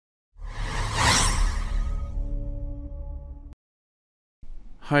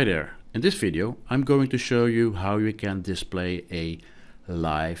Hi there. In this video I'm going to show you how you can display a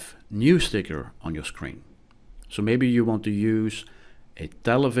live news sticker on your screen. So maybe you want to use a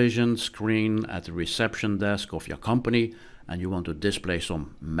television screen at the reception desk of your company and you want to display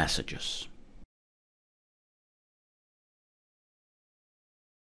some messages.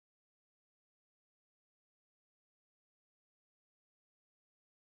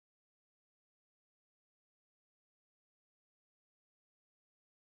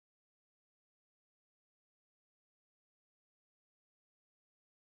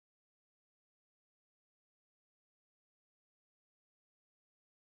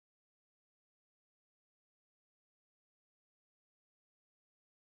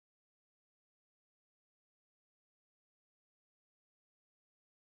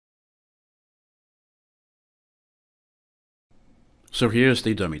 So here's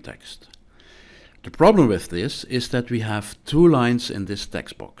the dummy text. The problem with this is that we have two lines in this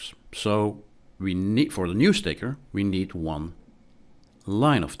text box. So we need, for the new sticker, we need one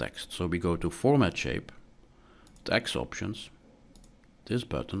line of text. So we go to Format Shape, Text Options, this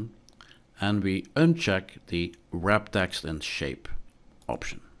button, and we uncheck the Wrap Text and Shape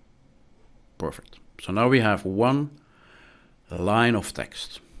option. Perfect. So now we have one line of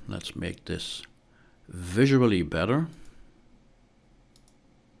text. Let's make this visually better.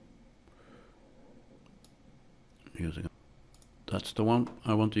 That's the one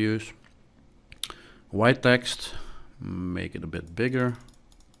I want to use. White text, make it a bit bigger,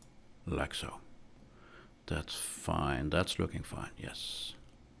 like so. That's fine, that's looking fine, yes.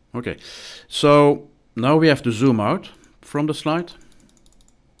 Okay, so now we have to zoom out from the slide.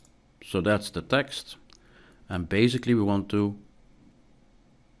 So that's the text, and basically we want to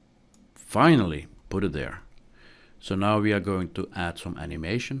finally put it there. So now we are going to add some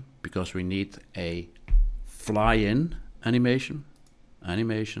animation because we need a fly-in animation.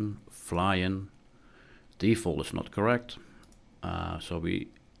 Animation, fly-in. Default is not correct. So we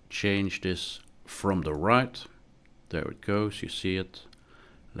change this from the right. There it goes, you see it.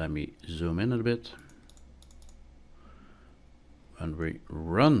 Let me zoom in a bit. When we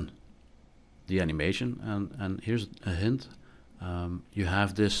run the animation, and here's a hint. You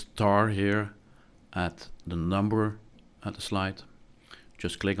have this star here at the number at the slide.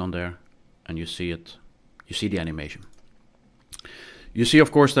 Just click on there and you see it. You see the animation. You see,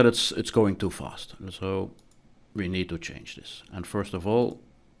 of course, that it's going too fast. So we need to change this. And first of all,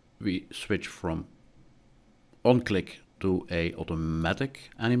 we switch from on click to a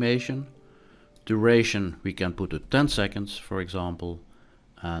automatic animation. Duration we can put to 10 seconds, for example,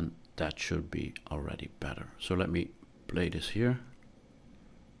 and that should be already better. So let me play this here.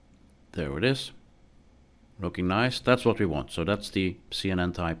 There it is. Looking nice. That's what we want. So that's the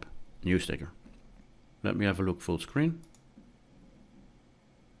CNN type news sticker. Let me have a look full screen.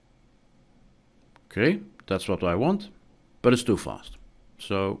 Okay, that's what I want, but it's too fast.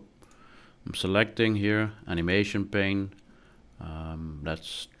 So I'm selecting here, animation pane.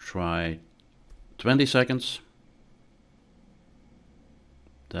 Let's try 20 seconds.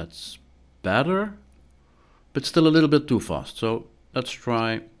 That's better, but still a little bit too fast. So let's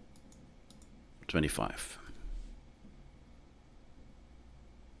try 25.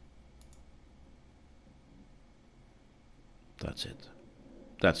 That's it.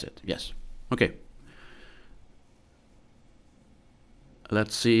 That's it. Yes. Okay.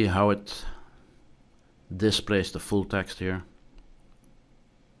 Let's see how it displays the full text here.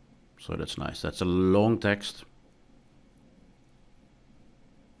 So that's nice. That's a long text.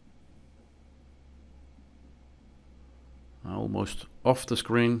 Almost off the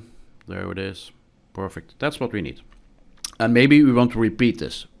screen. There it is. Perfect. That's what we need. And maybe we want to repeat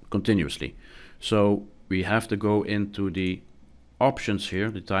this continuously. So we have to go into the options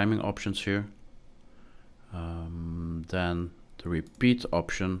here, the timing options here. Then the repeat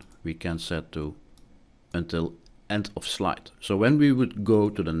option we can set to until end of slide. So when we would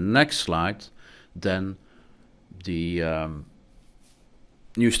go to the next slide, then the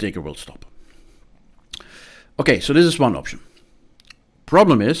new sticker will stop. Okay, so this is one option.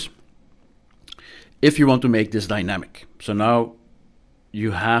 Problem is, if you want to make this dynamic, so now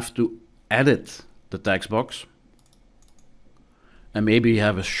you have to edit the text box. And maybe you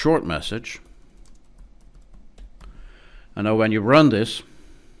have a short message. And now when you run this,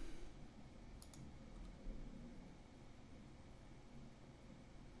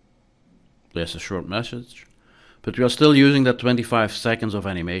 there's a short message, but we are still using that 25 seconds of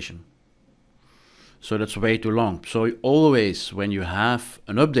animation. So that's way too long. So always when you have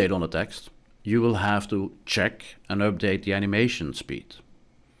an update on the text, you will have to check and update the animation speed.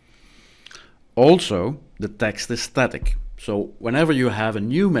 Also, the text is static. So whenever you have a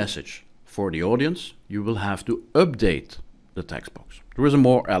new message for the audience, you will have to update the text box. There is a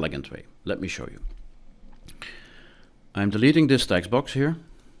more elegant way. Let me show you. I'm deleting this text box here.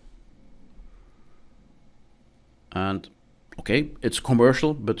 And okay, it's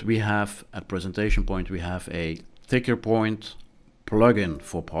commercial, but we have at PresentationPoint, we have a TickerPoint plugin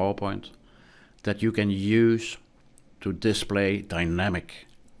for PowerPoint that you can use to display dynamic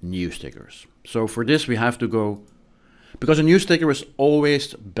news stickers. So for this we have to go, because a news sticker is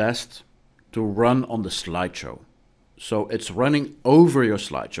always best to run on the slideshow. So it's running over your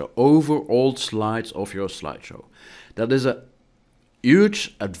slideshow, over old slides of your slideshow. That is a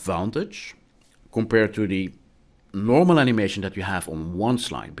huge advantage compared to the normal animation that you have on one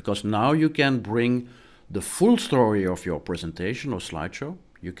slide, because now you can bring the full story of your presentation or slideshow.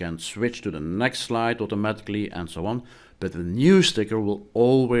 You can switch to the next slide automatically and so on, but the news sticker will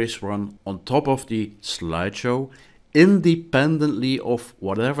always run on top of the slideshow independently of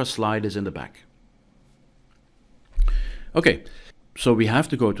whatever slide is in the back. Okay, so we have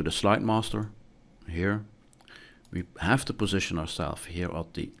to go to the slide master here. We have to position ourselves here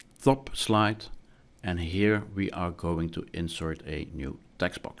at the top slide, and here we are going to insert a new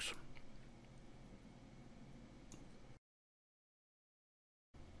text box.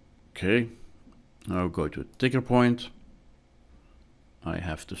 Okay, now go to TickerPoint. I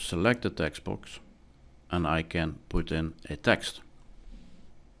have to select the text box and I can put in a text.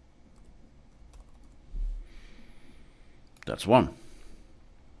 That's one.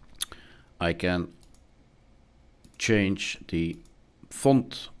 I can change the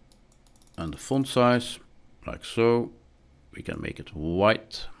font and the font size like so. We can make it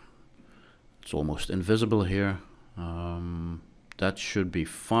white. It's almost invisible here. That should be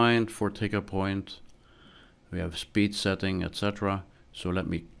fine for TickerPoint. We have speed setting, etc. So let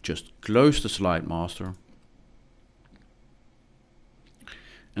me just close the slide master.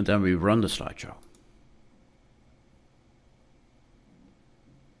 And then we run the slideshow.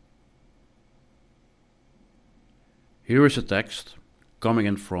 Here is a text coming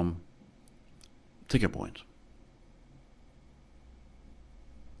in from TickerPoint.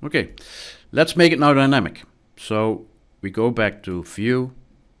 Okay, let's make it now dynamic. So we go back to View,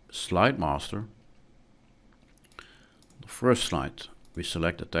 Slide Master. The first slide, we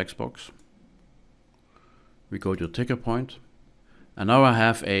select the text box. We go to TickerPoint, and now I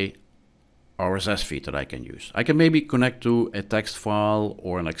have a RSS feed that I can use. I can maybe connect to a text file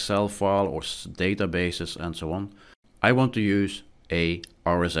or an Excel file or databases and so on. I want to use a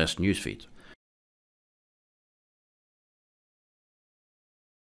RSS newsfeed.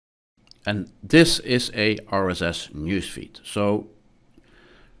 And this is a RSS newsfeed. So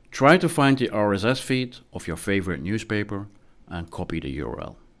try to find the RSS feed of your favorite newspaper and copy the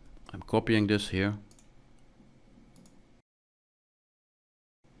URL. I'm copying this here.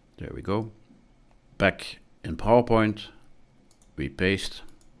 There we go. Back in PowerPoint, we paste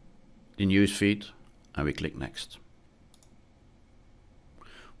the newsfeed and we click Next.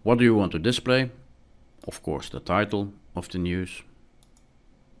 What do you want to display? Of course, the title of the news.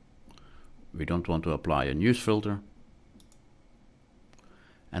 We don't want to apply a news filter.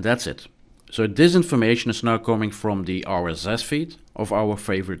 And that's it. So this information is now coming from the RSS feed of our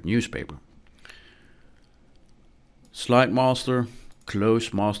favorite newspaper. Slide master,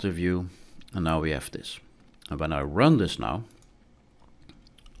 close master view, and now we have this. And when I run this now,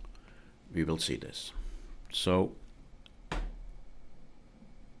 we will see this. So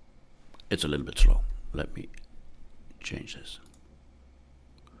it's a little bit slow. Let me change this.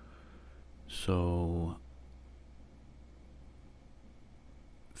 So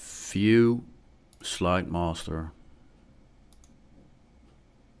View, Slide Master,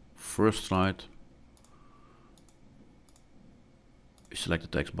 first slide, we select the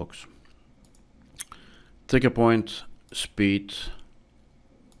text box. TickerPoint, speed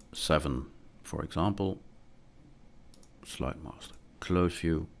 7, for example, Slide Master, close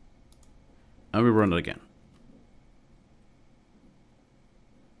view, and we run it again.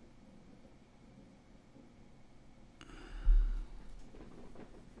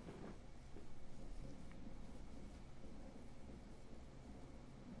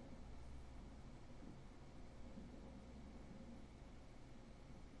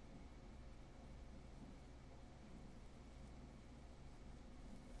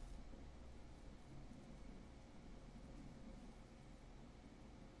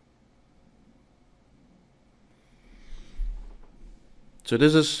 So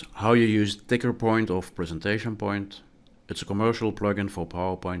this is how you use TickerPoint of PresentationPoint. It's a commercial plugin for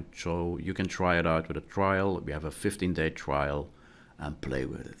PowerPoint, so you can try it out with a trial. We have a 15-day trial and play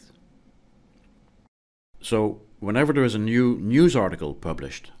with it. So whenever there is a new news article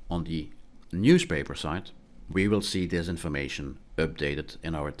published on the newspaper site, we will see this information updated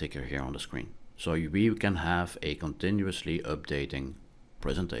in our ticker here on the screen. So we can have a continuously updating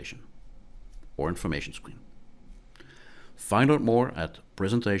presentation or information screen. Find out more at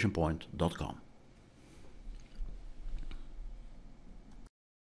PresentationPoint.com.